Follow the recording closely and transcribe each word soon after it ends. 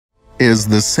As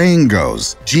the saying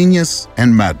goes, genius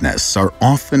and madness are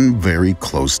often very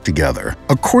close together.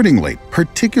 Accordingly,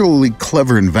 particularly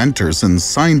clever inventors and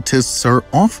scientists are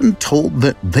often told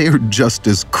that they are just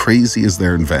as crazy as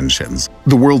their inventions.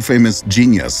 The world-famous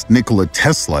genius Nikola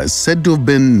Tesla is said to have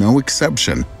been no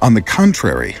exception. On the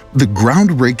contrary, the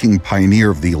groundbreaking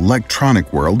pioneer of the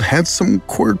electronic world had some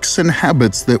quirks and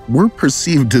habits that were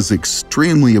perceived as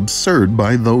extremely absurd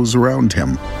by those around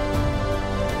him.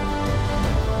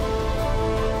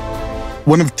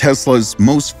 One of Tesla's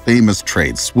most famous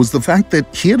traits was the fact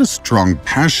that he had a strong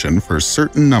passion for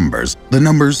certain numbers, the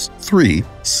numbers 3,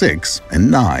 6, and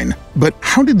 9. But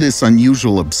how did this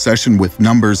unusual obsession with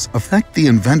numbers affect the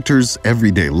inventor's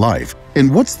everyday life?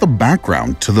 And what's the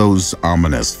background to those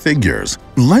ominous figures?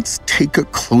 Let's take a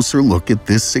closer look at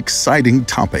this exciting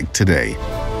topic today.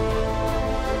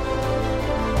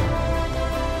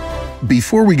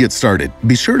 Before we get started,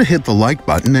 be sure to hit the like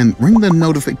button and ring the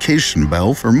notification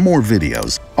bell for more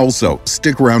videos. Also,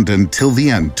 stick around until the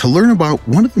end to learn about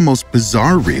one of the most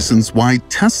bizarre reasons why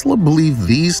Tesla believed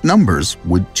these numbers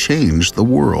would change the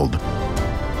world.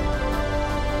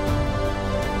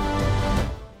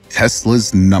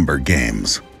 Tesla's number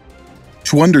games.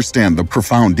 To understand the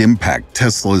profound impact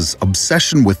Tesla's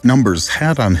obsession with numbers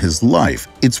had on his life,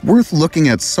 it's worth looking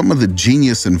at some of the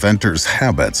genius inventor's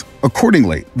habits.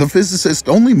 Accordingly, the physicist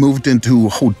only moved into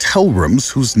hotel rooms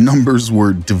whose numbers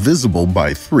were divisible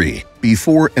by 3.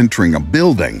 Before entering a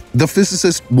building, the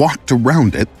physicist walked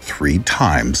around it 3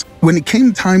 times. When it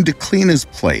came time to clean his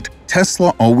plate,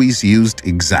 Tesla always used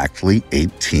exactly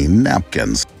 18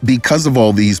 napkins. Because of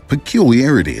all these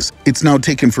peculiarities, it's now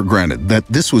taken for granted that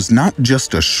this was not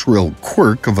just a shrill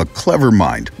quirk of a clever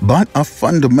mind, but a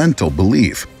fundamental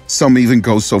belief. Some even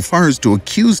go so far as to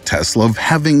accuse Tesla of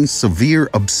having severe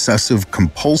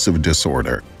obsessive-compulsive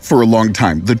disorder. For a long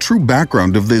time, the true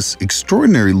background of this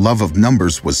extraordinary love of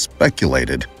numbers was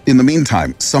speculated. In the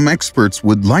meantime, some experts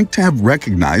would like to have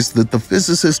recognized that the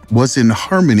physicist was in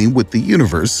harmony with the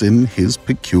universe in his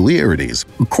peculiarities.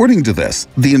 According to this,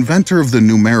 the inventor of the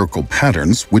numerical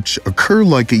patterns, which occur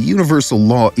like a universal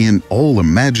law in all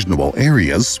imaginable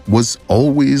areas, was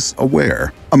always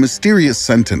aware. A mysterious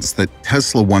sentence that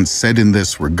Tesla once said in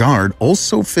this regard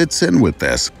also fits in with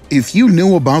this. If you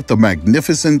knew about the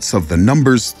magnificence of the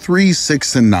numbers 3,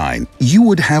 6, and 9, you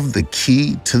would have the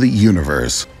key to the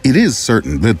universe. It is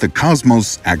certain that the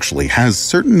cosmos actually has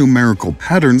certain numerical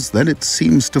patterns that it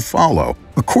seems to follow.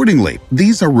 Accordingly,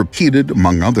 these are repeated,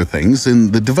 among other things,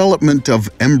 in the development of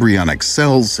embryonic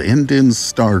cells and in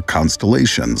star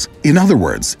constellations. In other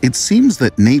words, it seems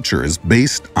that nature is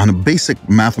based on a basic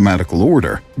mathematical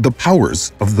order, the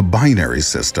powers of the binary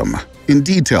system. In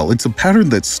detail, it's a pattern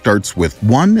that starts with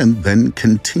 1 and then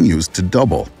continues to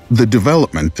double. The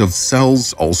development of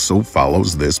cells also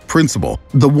follows this principle.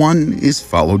 The 1 is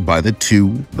followed by the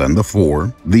 2, then the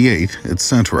 4, the 8,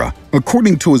 etc.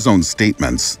 According to his own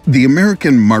statements, the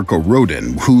American Marco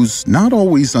Rodin, who's not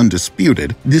always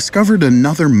undisputed, discovered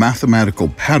another mathematical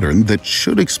pattern that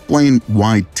should explain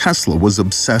why Tesla was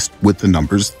obsessed with the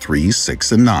numbers 3,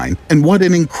 6, and 9, and what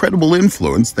an incredible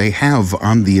influence they have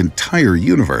on the entire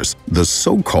universe, the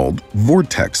so-called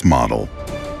vortex model.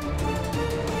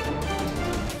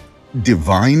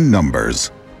 Divine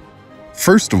numbers.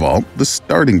 First of all, the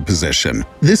starting position.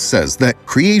 This says that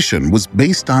creation was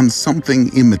based on something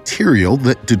immaterial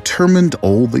that determined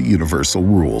all the universal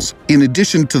rules. In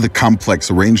addition to the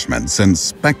complex arrangements and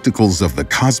spectacles of the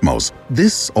cosmos,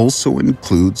 this also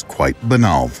includes quite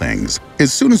banal things.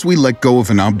 As soon as we let go of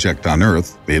an object on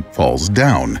Earth, it falls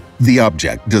down. The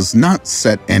object does not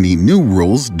set any new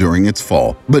rules during its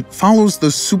fall, but follows the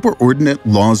superordinate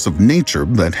laws of nature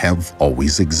that have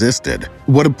always existed.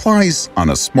 What applies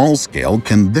on a small scale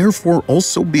can therefore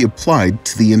also be applied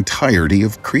to the entirety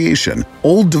of creation.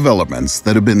 All developments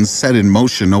that have been set in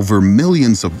motion over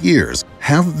millions of years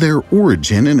have their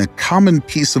origin in a common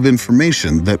piece of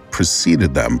information that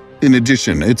preceded them. In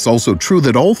addition, it's also true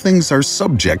that all things are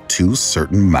subject to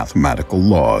certain mathematical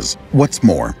laws. What's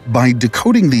more, by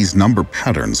decoding these number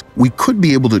patterns, we could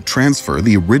be able to transfer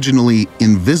the originally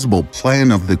invisible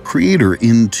plan of the Creator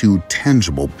into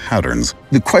tangible patterns.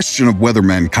 The question of whether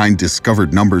mankind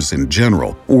discovered numbers in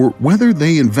general, or whether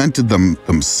they invented them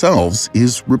themselves,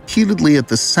 is repeatedly at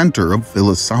the center of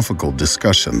philosophical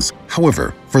discussions.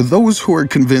 However, for those who are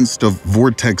convinced of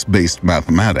vortex-based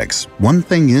mathematics, one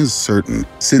thing is certain.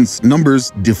 Since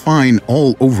numbers define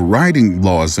all overriding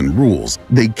laws and rules,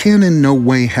 they can in no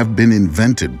way have been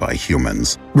invented by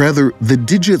humans. Rather, the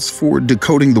digits for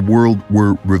decoding the world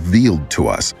were revealed to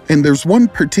us, and there's one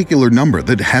particular number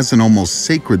that has an almost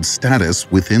sacred status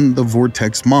within the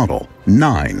vortex model: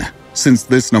 9. Since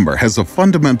this number has a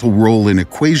fundamental role in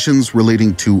equations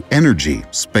relating to energy,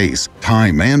 space,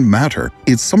 time, and matter,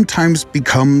 it sometimes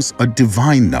becomes a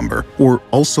divine number, or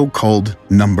also called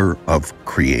number of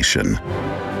creation.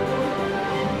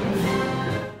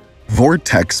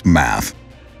 Vortex math.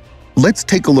 Let's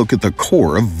take a look at the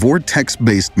core of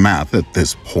vortex-based math at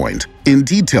this point. In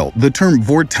detail, the term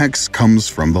vortex comes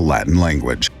from the Latin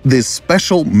language. This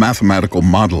special mathematical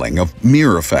modeling of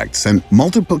mirror effects and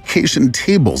multiplication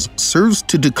tables serves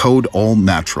to decode all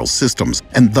natural systems,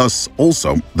 and thus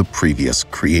also the previous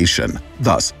creation.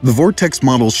 Thus, the vortex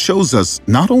model shows us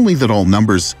not only that all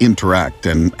numbers interact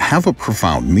and have a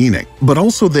profound meaning, but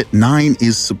also that 9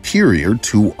 is superior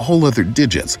to all other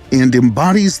digits and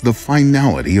embodies the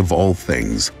finality of all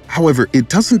things. However, it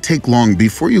doesn't take long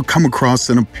before you come across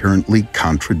an apparently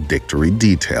contradictory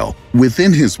detail.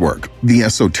 Within his work, the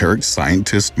esoteric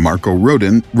scientist Marco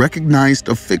Rodin recognized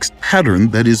a fixed pattern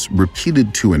that is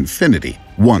repeated to infinity: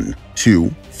 1, 2,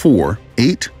 4,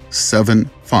 8, 7,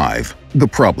 5. The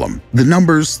problem: the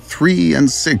numbers 3 and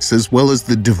 6 as well as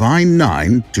the divine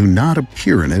 9 do not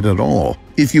appear in it at all.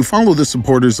 If you follow the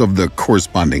supporters of the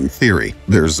corresponding theory,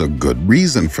 there's a good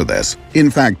reason for this. In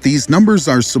fact, these numbers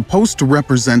are supposed to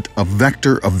represent a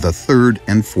vector of the third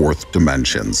and fourth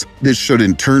dimensions. This should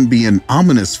in turn be an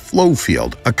ominous flow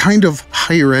field, a kind of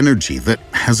higher energy that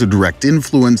has a direct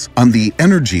influence on the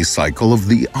energy cycle of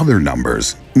the other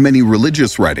numbers. Many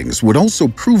religious writings would also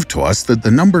prove to us that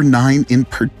the number 9 in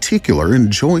particular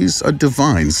enjoys a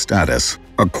divine status.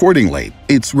 Accordingly,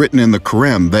 it's written in the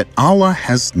Quran that Allah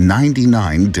has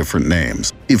 99 different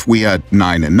names. If we add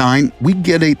 9 and 9, we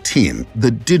get 18,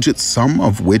 the digit sum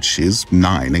of which is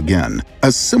 9 again.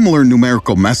 A similar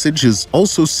numerical message is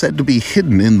also said to be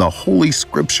hidden in the Holy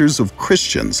Scriptures of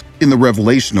Christians. In the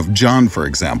Revelation of John, for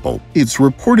example, it's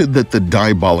reported that the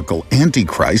diabolical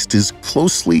Antichrist is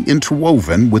closely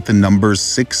interwoven with the number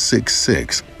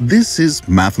 666. This is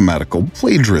mathematical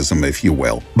plagiarism, if you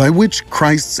will, by which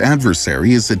Christ's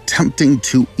adversary is attempting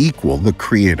to equal the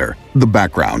Creator. The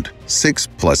background: 6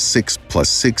 plus 6 plus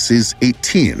 6 is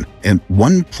 18, and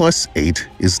 1 plus 8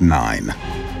 is 9.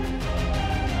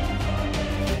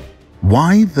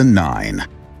 Why the 9?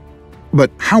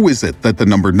 But how is it that the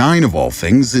number 9 of all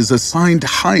things is assigned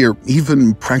higher,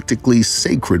 even practically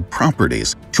sacred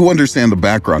properties? To understand the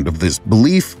background of this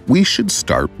belief, we should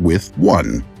start with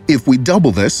 1. If we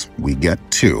double this, we get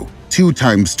 2. 2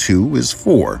 times 2 is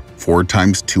 4. 4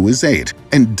 times 2 is 8.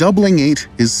 And doubling 8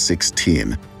 is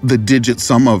 16. The digit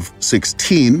sum of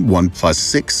 16, 1 plus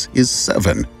 6, is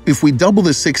 7. If we double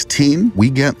the 16, we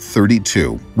get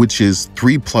 32, which is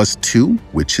 3 plus 2,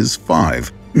 which is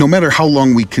 5. No matter how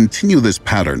long we continue this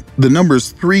pattern, the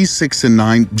numbers 3, 6, and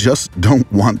 9 just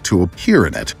don't want to appear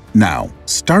in it. Now,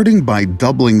 starting by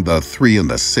doubling the 3 and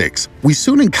the 6, we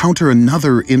soon encounter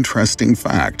another interesting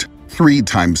fact. 3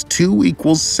 times 2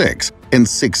 equals 6, and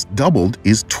 6 doubled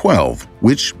is 12,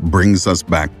 which brings us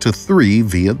back to 3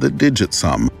 via the digit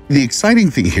sum. The exciting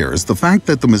thing here is the fact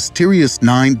that the mysterious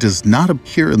 9 does not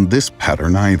appear in this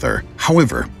pattern either.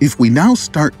 However, if we now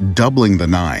start doubling the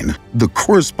 9, the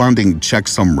corresponding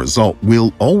checksum result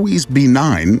will always be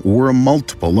 9 or a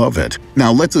multiple of it.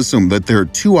 Now let's assume that there are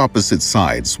two opposite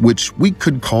sides, which we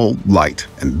could call light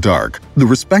and dark. The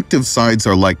respective sides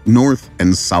are like north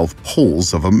and south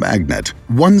poles of a magnet.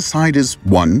 One side is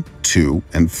 1, 2,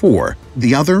 and 4.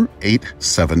 The other 8,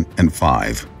 7, and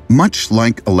 5. Much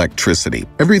like electricity,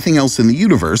 everything else in the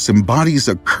universe embodies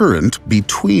a current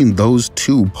between those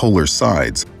two polar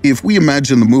sides. If we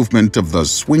imagine the movement of the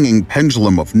swinging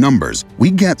pendulum of numbers, we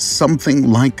get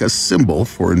something like a symbol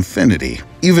for infinity.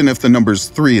 Even if the numbers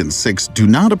 3 and 6 do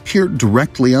not appear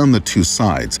directly on the two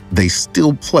sides, they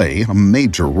still play a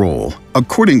major role.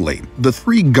 Accordingly, the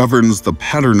 3 governs the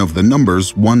pattern of the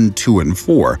numbers 1, 2, and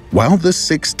 4, while the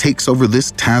 6 takes over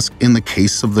this task in the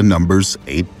case of the numbers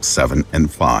 8, 7,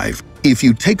 and 5. If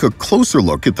you take a closer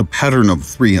look at the pattern of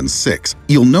 3 and 6,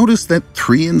 you'll notice that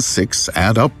 3 and 6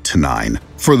 add up to 9.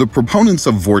 For the proponents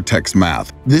of vortex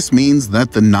math, this means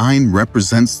that the 9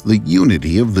 represents the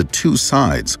unity of the two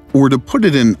sides. Or to put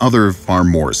it in other far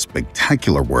more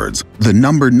spectacular words, the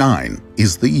number 9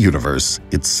 is the universe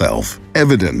itself.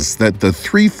 Evidence that the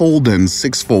threefold and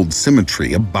sixfold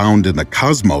symmetry abound in the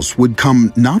cosmos would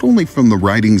come not only from the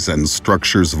writings and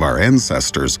structures of our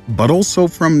ancestors, but also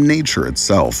from nature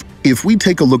itself. If we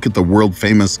take a look at the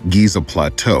world-famous Giza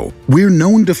Plateau, we're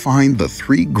known to find the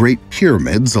 3 great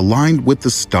pyramids aligned with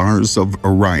the stars of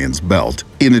Orion's belt.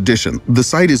 In addition, the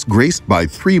site is graced by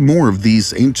 3 more of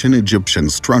these ancient Egyptian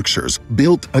structures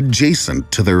built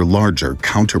adjacent to their larger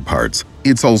counterparts.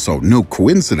 It's also no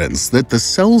coincidence that the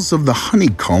cells of the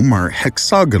honeycomb are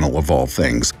hexagonal of all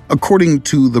things, according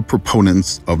to the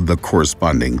proponents of the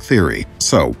corresponding theory.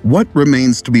 So, what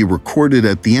remains to be recorded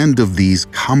at the end of these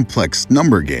complex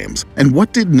number games? And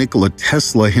what did Nikola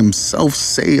Tesla himself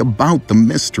say about the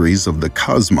mysteries of the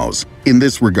cosmos? In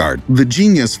this regard, the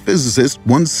genius physicist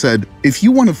once said, "If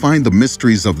you want to find the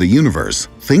mysteries of the universe,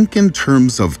 think in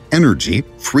terms of energy,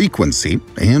 frequency,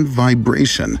 and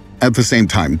vibration." At the same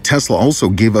time, Tesla also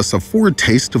gave us a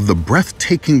foretaste of the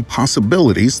breathtaking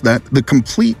possibilities that the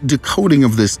complete decoding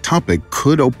of this topic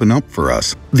could open up for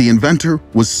us. The inventor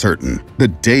was certain. The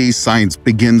day science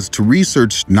begins to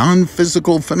research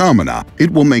non-physical phenomena,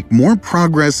 it will make more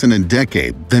progress in a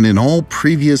decade than in all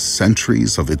previous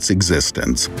centuries of its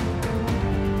existence.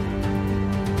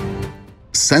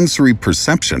 Sensory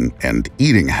perception and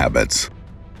eating habits.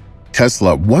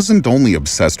 Tesla wasn't only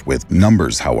obsessed with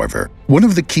numbers, however. One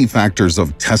of the key factors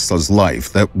of Tesla's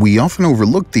life that we often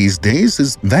overlook these days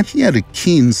is that he had a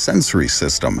keen sensory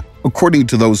system. According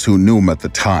to those who knew him at the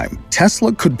time,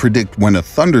 Tesla could predict when a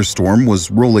thunderstorm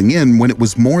was rolling in when it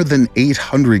was more than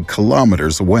 800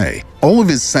 kilometers away. All of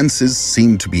his senses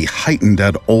seemed to be heightened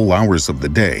at all hours of the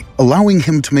day, allowing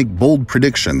him to make bold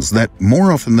predictions that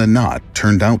more often than not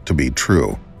turned out to be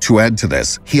true. To add to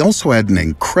this, he also had an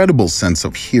incredible sense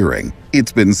of hearing.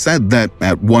 It's been said that,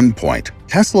 at one point,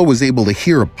 Tesla was able to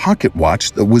hear a pocket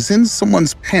watch that was in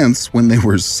someone's pants when they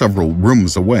were several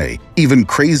rooms away. Even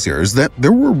crazier is that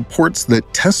there were reports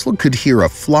that Tesla could hear a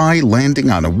fly landing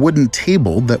on a wooden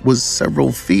table that was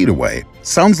several feet away.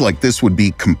 Sounds like this would be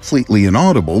completely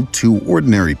inaudible to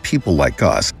ordinary people like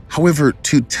us. However,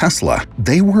 to Tesla,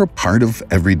 they were a part of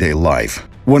everyday life.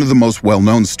 One of the most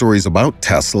well-known stories about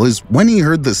Tesla is when he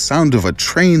heard the sound of a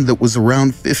train that was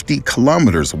around 50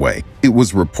 kilometers away. It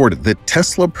was reported that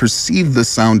Tesla perceived the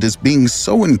sound as being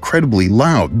so incredibly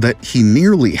loud that he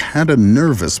nearly had a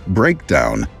nervous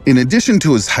breakdown. In addition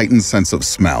to his heightened sense of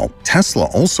smell, Tesla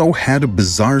also had a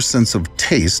bizarre sense of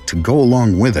taste to go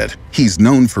along with it. He's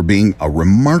known for being a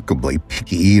remarkably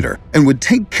picky eater and would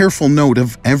take careful note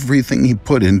of everything he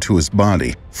put into his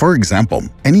body. For example,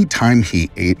 anytime he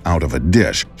ate out of a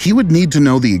dish, he would need to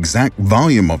know the exact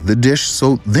volume of the dish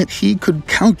so that he could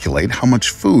calculate how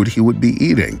much food he would be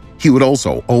eating. He would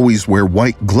also always wear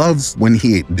white gloves when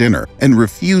he ate dinner and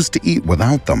refused to eat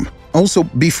without them. Also,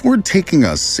 before taking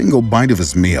a single bite of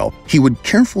his meal, he would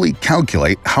carefully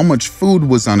calculate how much food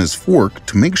was on his fork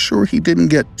to make sure he didn't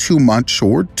get too much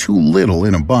or too little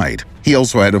in a bite. He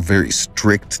also had a very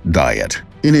strict diet.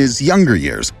 In his younger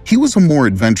years, he was a more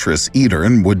adventurous eater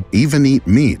and would even eat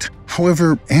meat.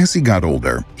 However, as he got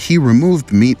older, he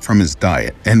removed meat from his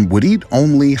diet and would eat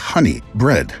only honey,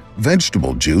 bread,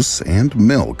 vegetable juice, and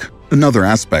milk. Another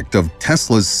aspect of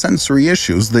Tesla's sensory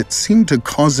issues that seemed to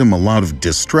cause him a lot of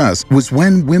distress was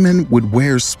when women would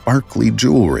wear sparkly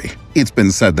jewelry. It's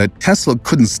been said that Tesla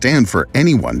couldn't stand for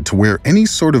anyone to wear any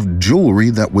sort of jewelry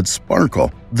that would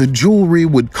sparkle. The jewelry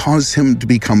would cause him to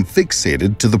become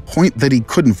fixated to the point that he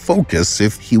couldn't focus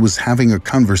if he was having a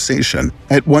conversation.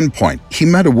 At one point, he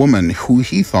met a woman who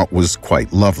he thought was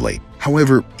quite lovely.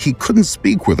 However, he couldn't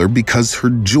speak with her because her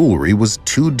jewelry was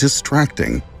too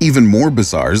distracting. Even more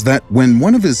bizarre is that when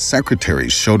one of his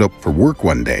secretaries showed up for work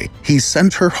one day, he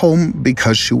sent her home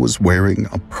because she was wearing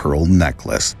a pearl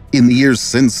necklace. In the years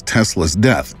since Tesla's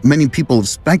death, many people have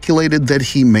speculated that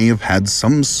he may have had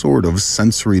some sort of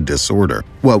sensory disorder.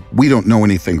 Well, we don't know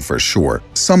anything for sure.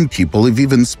 Some people have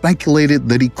even speculated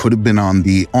that he could have been on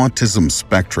the autism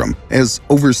spectrum, as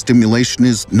overstimulation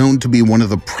is known to be one of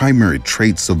the primary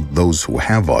traits of those who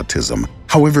have autism.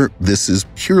 However, this is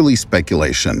purely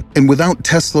speculation, and without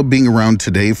Tesla being around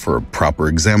today for a proper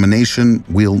examination,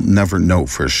 we'll never know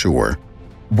for sure.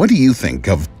 What do you think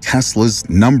of Tesla's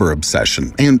number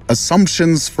obsession and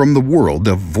assumptions from the world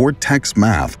of vortex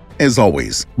math? As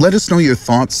always, let us know your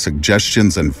thoughts,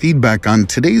 suggestions, and feedback on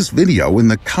today's video in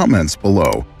the comments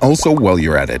below. Also, while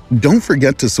you're at it, don't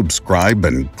forget to subscribe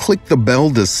and click the bell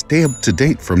to stay up to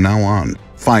date from now on.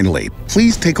 Finally,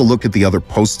 please take a look at the other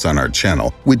posts on our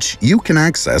channel, which you can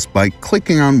access by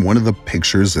clicking on one of the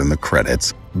pictures in the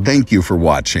credits. Thank you for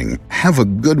watching, have a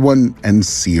good one, and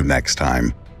see you next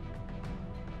time.